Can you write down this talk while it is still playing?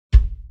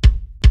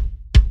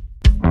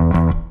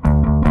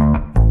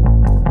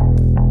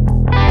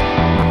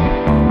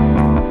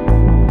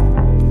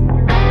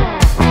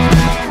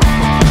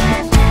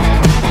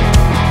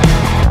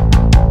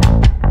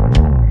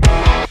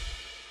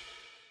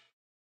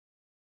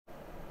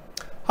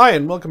Hi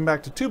and welcome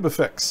back to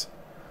TubaFix.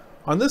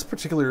 On this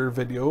particular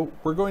video,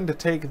 we're going to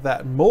take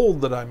that mold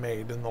that I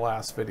made in the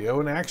last video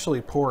and actually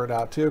pour it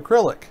out to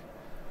acrylic.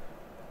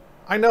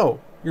 I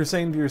know, you're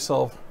saying to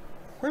yourself,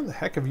 where the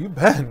heck have you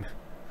been?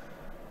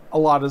 A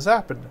lot has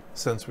happened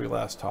since we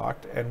last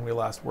talked and we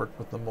last worked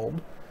with the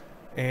mold.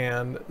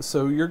 And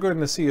so you're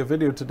going to see a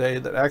video today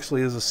that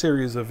actually is a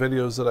series of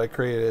videos that I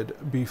created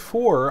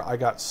before I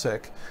got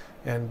sick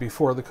and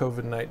before the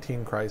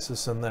COVID-19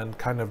 crisis, and then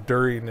kind of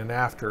during and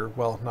after.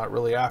 Well, not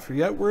really after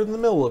yet, we're in the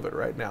middle of it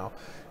right now.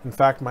 In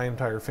fact, my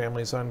entire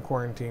family's on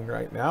quarantine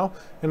right now,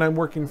 and I'm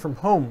working from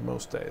home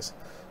most days.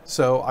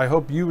 So I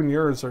hope you and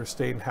yours are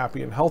staying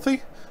happy and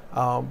healthy,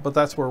 but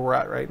that's where we're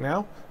at right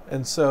now.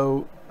 And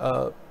so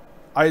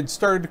I had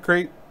started to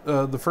create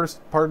the first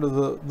part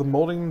of the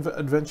molding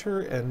adventure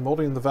and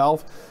molding the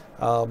valve,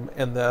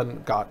 and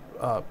then got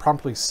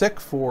promptly sick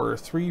for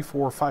 3,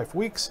 4, 5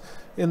 weeks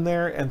in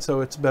there, and so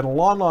it's been a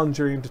long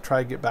journey to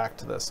try to get back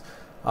to this.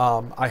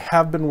 I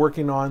have been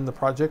working on the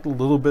project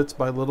little bits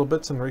by little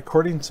bits and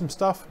recording some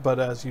stuff, but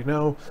as you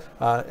know,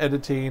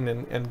 editing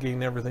and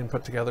getting everything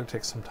put together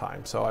takes some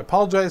time. So I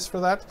apologize for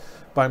that,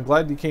 but I'm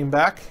glad you came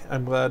back.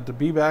 I'm glad to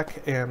be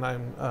back, and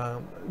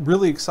I'm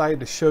really excited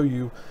to show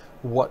you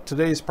what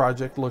today's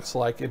project looks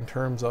like in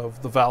terms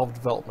of the valve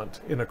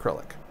development in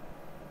acrylic.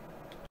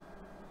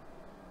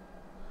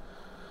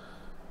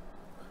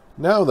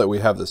 Now that we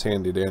have this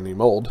handy dandy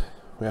mold,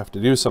 we have to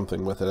do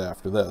something with it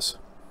after this.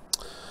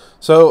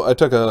 So I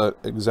took a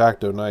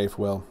X-Acto knife,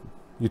 well,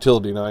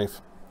 utility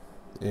knife,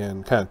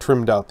 and kind of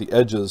trimmed out the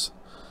edges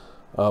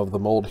of the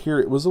mold here.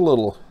 It was a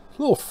little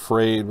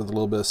frayed with a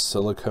little bit of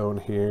silicone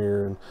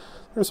here, and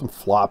there's some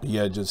floppy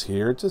edges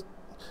here. It just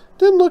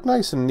didn't look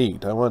nice and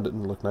neat. I wanted it to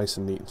look nice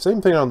and neat.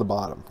 Same thing on the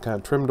bottom. Kind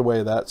of trimmed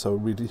away that so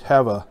we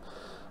have a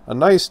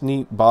nice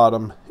neat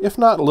bottom, if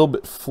not a little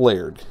bit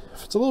flared.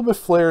 If it's a little bit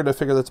flared, I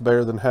figure that's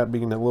better than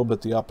being a little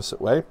bit the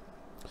opposite way.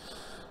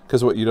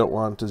 Because what you don't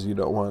want is you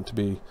want it to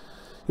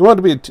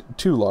be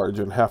too large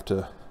and have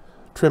to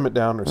trim it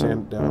down or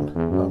sand it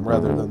down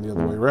rather than the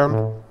other way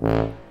around.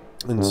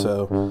 And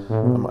so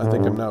I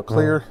think I'm now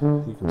clear.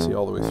 You can see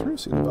all the way through,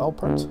 see the valve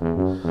parts.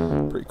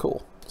 Pretty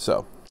cool.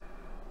 So,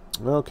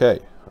 okay,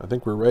 I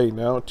think we're ready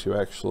now to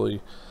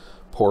actually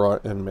pour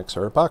out and mix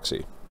our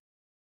epoxy.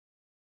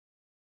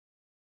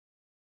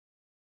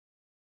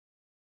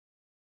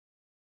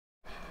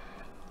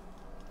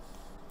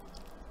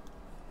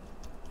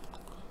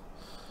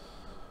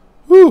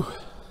 Whew!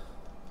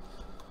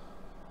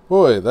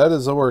 Boy, that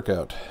is a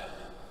workout.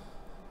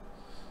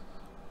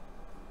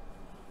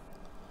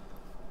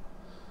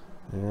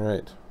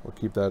 Alright, we'll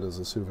keep that as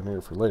a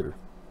souvenir for later.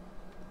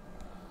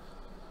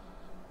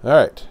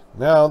 Alright,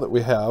 now that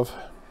we have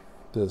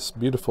this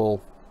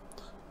beautiful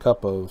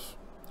cup of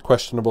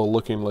questionable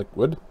looking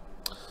liquid,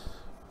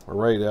 we're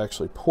ready to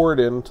actually pour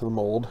it into the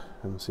mold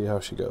and see how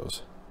she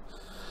goes.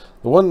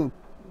 The one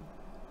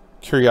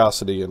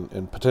curiosity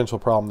and potential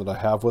problem that I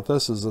have with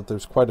this is that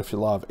there's quite a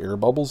lot of air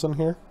bubbles in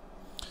here.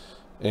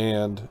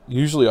 And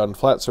usually on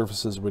flat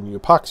surfaces, when you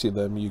epoxy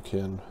them, you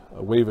can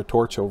wave a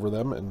torch over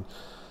them and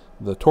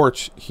the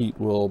torch heat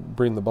will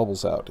bring the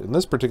bubbles out. In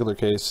this particular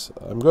case,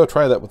 I'm going to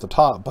try that with the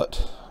top,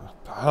 but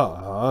I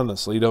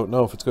honestly don't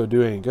know if it's going to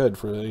do any good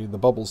for the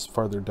bubbles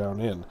farther down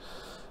in.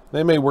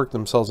 They may work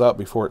themselves out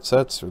before it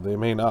sets, or they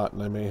may not,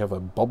 and I may have a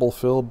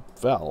bubble-filled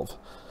valve.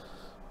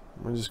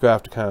 We're just going to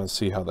have to kind of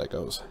see how that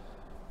goes.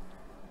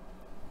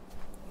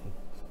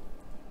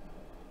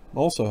 I'm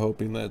also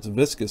hoping that it's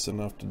viscous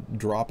enough to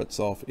drop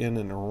itself in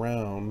and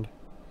around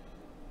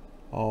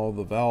all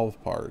the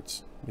valve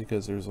parts,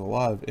 because there's a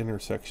lot of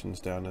intersections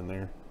down in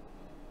there.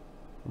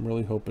 I'm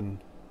really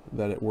hoping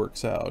that it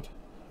works out.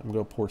 I'm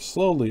going to pour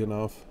slowly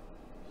enough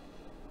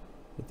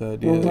with the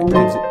idea that it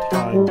gives it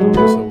time to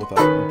do so without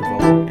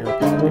developing air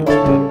pockets,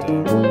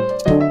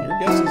 but your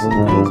guess is as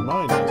good as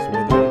mine as to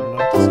whether or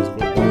not this is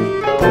going to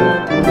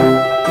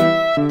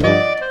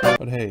work.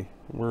 But hey,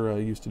 we're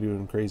used to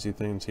doing crazy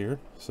things here,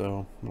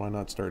 so why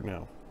not start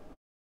now?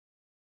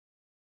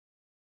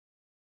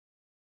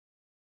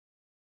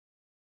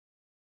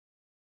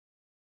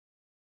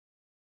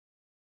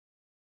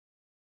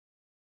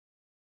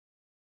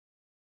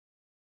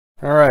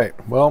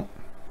 Alright, well,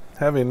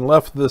 having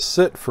left this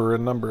sit for a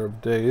number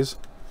of days,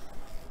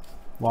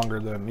 longer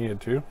than it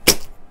needed to,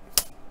 it's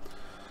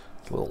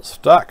a little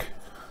stuck.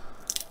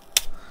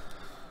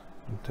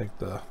 Take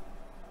the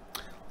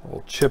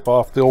little chip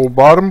off the old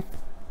bottom.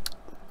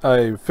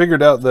 I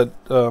figured out that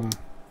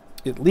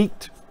it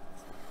leaked,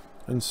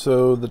 and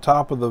so the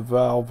top of the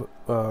valve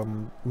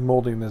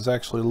molding is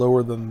actually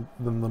lower than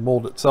the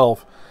mold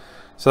itself,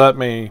 so that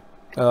may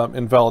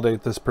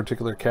invalidate this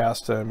particular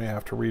cast. I may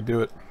have to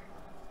redo it,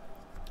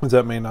 as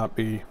that may not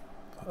be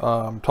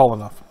tall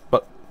enough,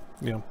 but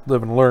you know,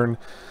 live and learn.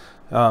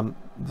 The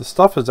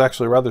stuff is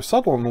actually rather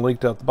subtle and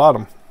leaked out the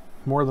bottom,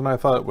 more than I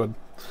thought it would.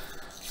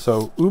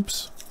 So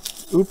oops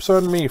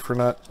on me for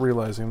not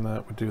realizing that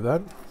it would do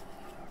that.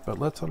 But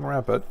let's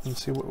unwrap it and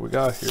see what we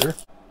got here.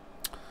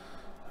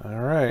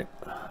 Alright,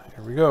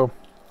 here we go.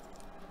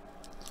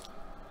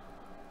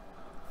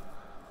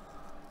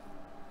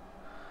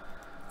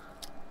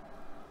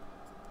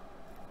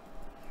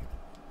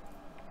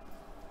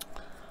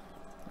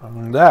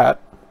 And that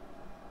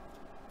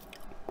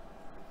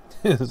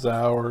is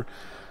our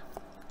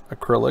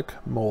acrylic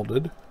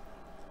molded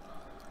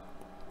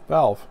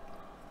valve.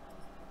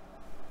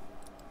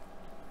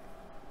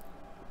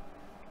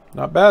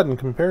 Not bad in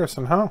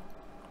comparison, huh?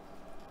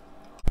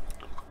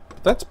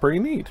 But that's pretty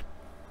neat.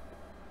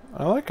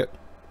 I like it.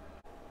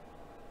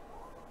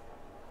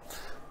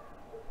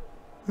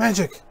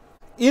 Magic!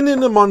 In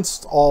and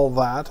amongst all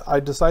that, I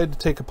decided to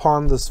take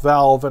upon this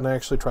valve and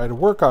actually try to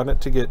work on it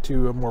to get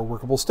to a more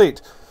workable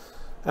state.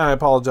 And I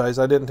apologize,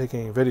 I didn't take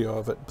any video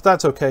of it, but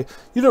that's okay.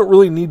 You don't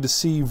really need to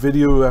see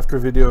video after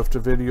video after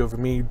video of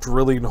me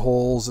drilling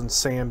holes and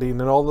sanding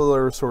and all the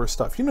other sort of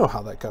stuff. You know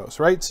how that goes,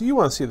 right? So you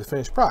want to see the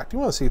finished product. You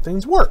want to see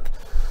things work.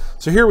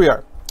 So here we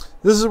are.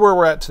 This is where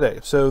we're at today.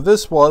 So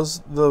this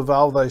was the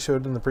valve that I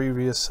showed in the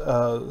previous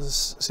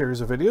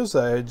series of videos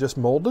that I had just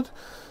molded.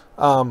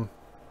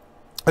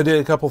 I did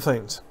a couple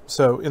things.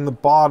 So in the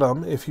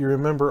bottom, if you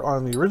remember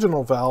on the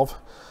original valve,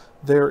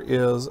 there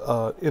is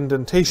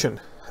indentation.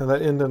 And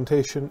that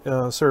indentation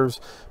serves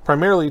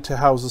primarily to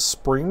house a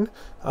spring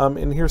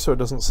in here so it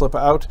doesn't slip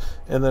out.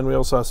 And then we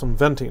also have some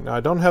venting. Now I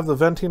don't have the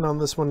venting on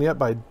this one yet,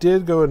 but I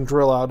did go and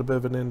drill out a bit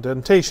of an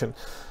indentation.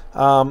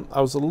 I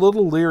was a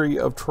little leery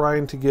of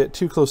trying to get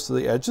too close to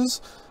the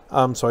edges,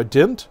 so I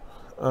didn't.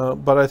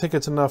 But I think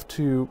it's enough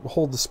to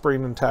hold the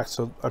spring intact,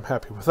 so I'm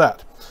happy with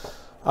that.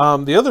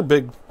 The other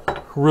big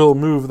real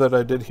move that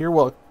I did here,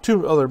 well,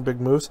 two other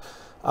big moves.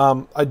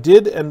 I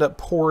did end up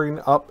pouring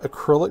up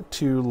acrylic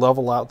to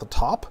level out the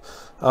top,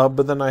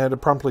 but then I had to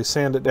promptly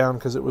sand it down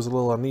because it was a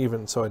little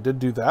uneven, so I did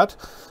do that.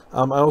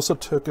 I also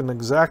took an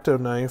X-Acto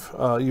knife,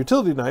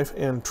 utility knife,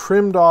 and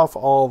trimmed off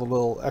all the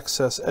little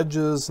excess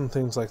edges and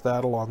things like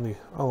that along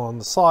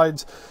the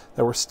sides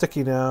that were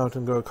sticking out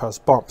and going to cause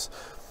bumps.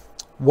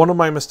 One of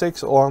my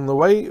mistakes along the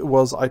way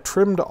was I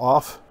trimmed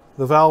off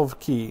the valve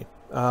key,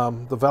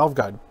 the valve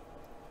guide,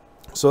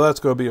 so that's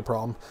going to be a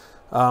problem.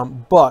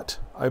 But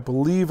I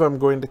believe I'm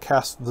going to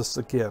cast this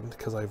again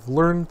because I've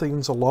learned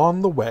things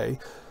along the way,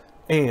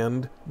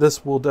 and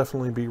this will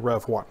definitely be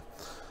Rev 1.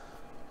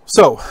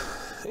 So,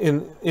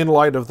 in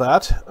light of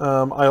that,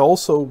 I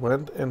also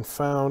went and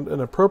found an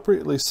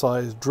appropriately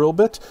sized drill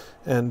bit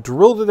and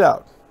drilled it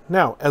out.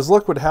 Now, as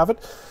luck would have it,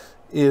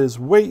 is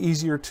way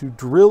easier to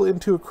drill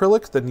into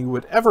acrylic than you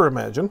would ever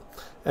imagine,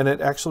 and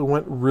it actually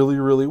went really,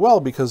 really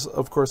well because,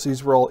 of course,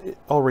 these were all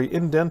already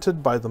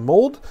indented by the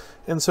mold,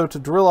 and so to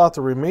drill out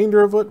the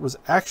remainder of it was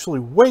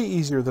actually way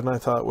easier than I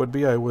thought it would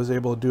be. I was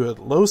able to do it at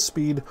low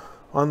speed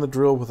on the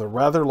drill with a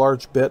rather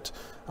large bit,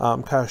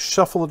 kind of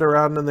shuffle it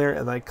around in there,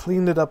 and I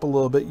cleaned it up a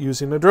little bit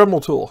using a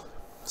Dremel tool.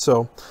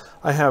 So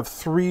I have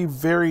 3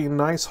 very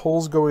nice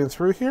holes going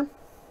through here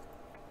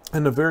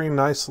and a very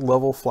nice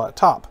level flat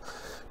top.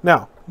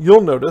 Now,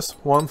 you'll notice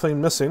one thing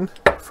missing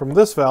from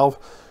this valve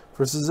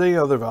versus any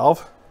other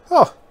valve.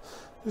 Oh,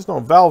 there's no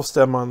valve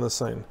stem on this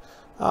thing.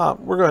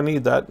 We're going to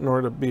need that in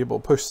order to be able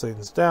to push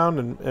things down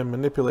and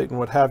manipulate and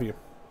what have you.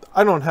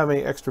 I don't have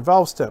any extra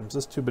valve stems.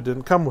 This tuba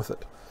didn't come with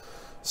it.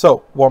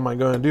 So, what am I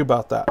going to do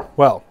about that?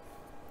 Well,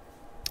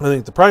 I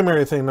think the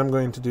primary thing I'm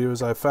going to do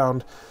is I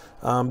found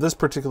this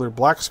particular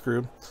black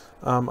screw.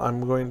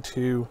 I'm going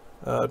to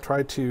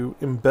try to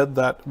embed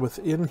that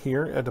within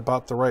here at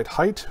about the right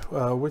height,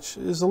 which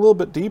is a little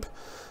bit deep.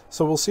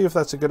 So we'll see if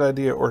that's a good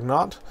idea or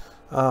not.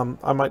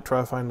 I might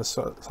try to find a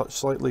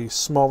slightly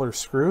smaller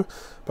screw,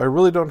 but I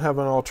really don't have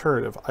an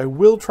alternative. I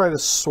will try to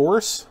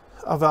source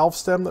a valve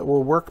stem that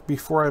will work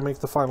before I make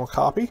the final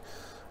copy.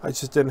 I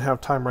just didn't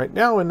have time right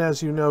now, and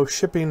as you know,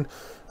 shipping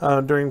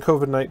during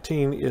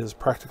COVID-19 is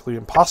practically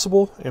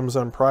impossible.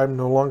 Amazon Prime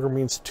no longer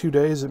means 2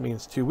 days, it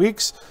means 2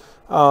 weeks.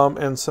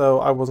 And so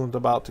I wasn't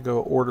about to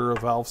go order a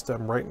valve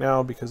stem right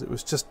now because it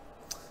was just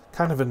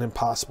kind of an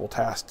impossible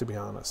task, to be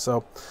honest.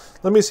 So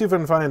let me see if I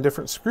can find a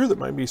different screw that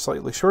might be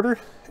slightly shorter,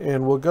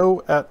 and we'll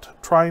go at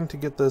trying to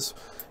get this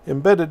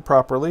embedded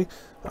properly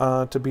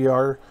to be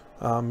our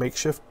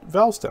makeshift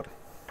valve stem.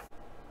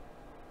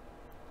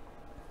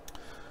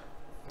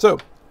 So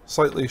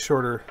slightly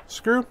shorter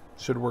screw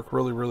should work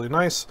really, really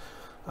nice.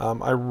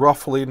 I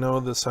roughly know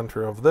the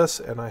center of this,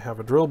 and I have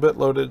a drill bit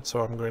loaded,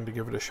 so I'm going to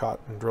give it a shot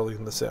in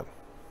drilling this in.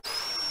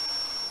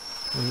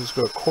 I'm just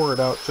going to core it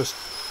out just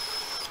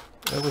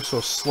ever so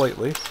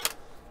slightly.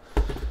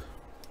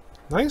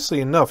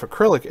 Nicely enough,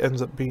 acrylic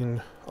ends up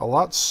being a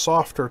lot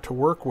softer to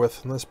work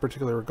with in this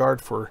particular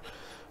regard for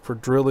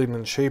drilling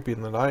and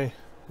shaping than I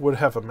would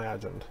have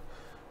imagined,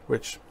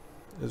 which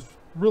is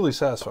really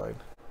satisfying.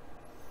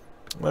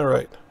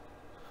 Alright,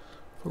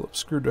 Phillips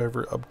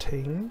screwdriver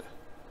obtained.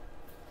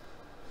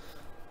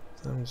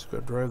 I'm just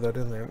going to drive that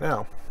in there.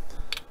 Now,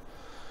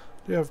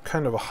 I do have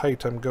kind of a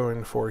height I'm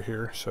going for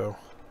here, so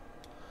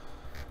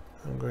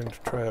I'm going to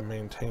try to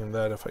maintain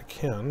that if I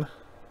can.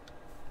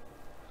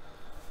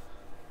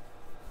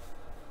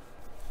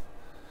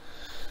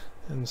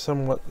 And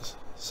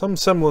some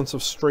semblance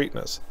of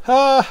straightness.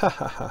 Ha ha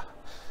ha ha.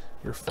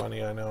 You're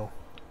funny, I know.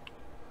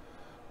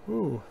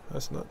 Ooh,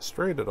 that's not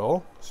straight at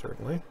all,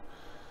 certainly.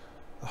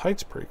 The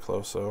height's pretty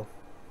close, though.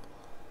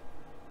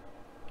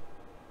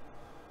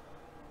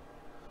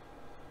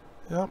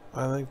 Yep,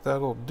 I think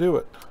that'll do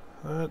it.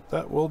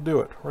 That will do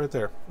it right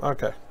there.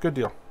 Okay, good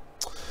deal.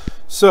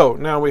 So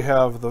now we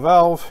have the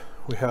valve.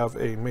 We have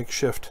a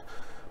makeshift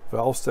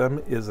valve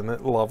stem. Isn't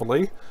it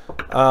lovely?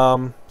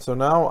 So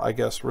now I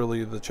guess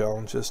really the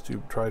challenge is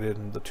to try it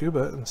in the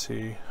tuba and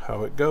see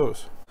how it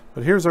goes.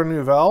 But here's our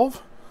new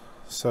valve.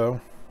 So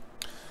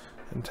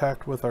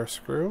intact with our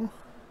screw.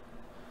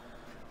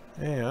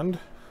 And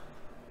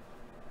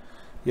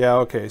yeah,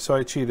 okay, so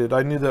I cheated.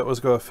 I knew that was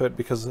going to fit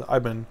because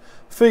I've been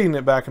fitting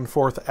it back and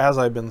forth as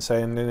I've been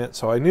sanding it,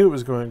 so I knew it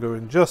was going to go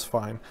in just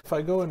fine. If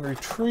I go and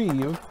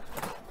retrieve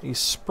a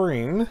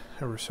spring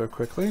ever so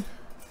quickly,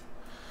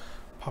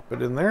 pop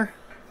it in there,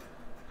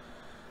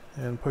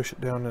 and push it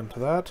down into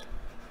that.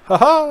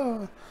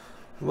 Haha!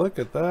 Look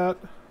at that.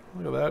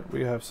 Look at that.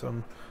 We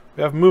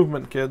have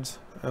movement, kids,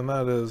 and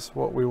that is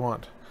what we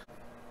want.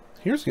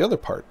 Here's the other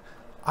part.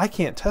 I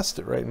can't test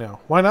it right now.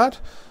 Why not?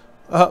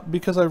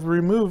 Because I've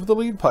removed the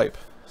lead pipe.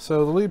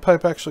 So the lead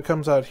pipe actually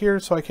comes out here,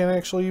 so I can't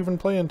actually even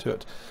play into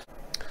it.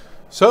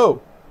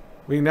 So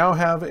we now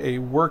have a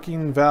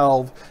working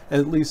valve,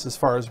 at least as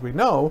far as we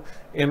know,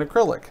 in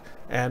acrylic.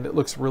 And it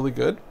looks really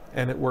good,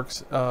 and it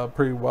works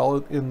pretty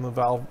well in the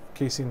valve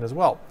casing as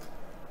well.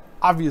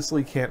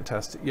 Obviously can't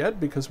test it yet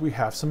because we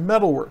have some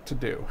metal work to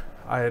do.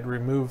 I had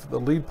removed the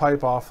lead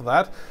pipe off of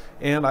that,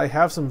 and I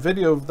have some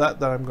video of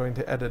that I'm going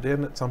to edit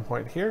in at some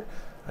point here.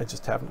 I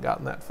just haven't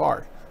gotten that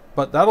far.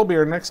 But that'll be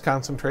our next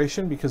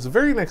concentration, because the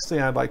very next thing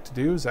I'd like to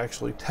do is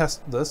actually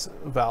test this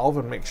valve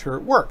and make sure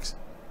it works.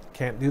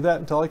 Can't do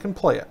that until I can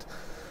play it.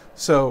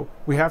 So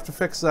we have to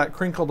fix that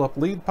crinkled up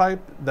lead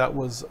pipe that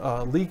was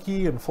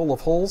leaky and full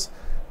of holes.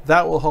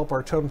 That will help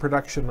our tone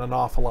production an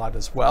awful lot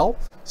as well.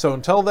 So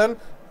until then,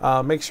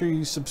 make sure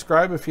you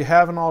subscribe if you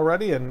haven't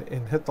already,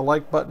 and hit the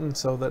like button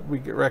so that we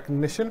get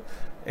recognition.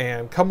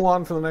 And come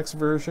along for the next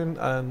version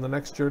and the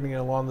next journey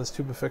along this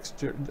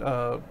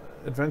TubaFix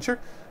adventure.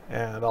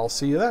 And I'll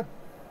see you then.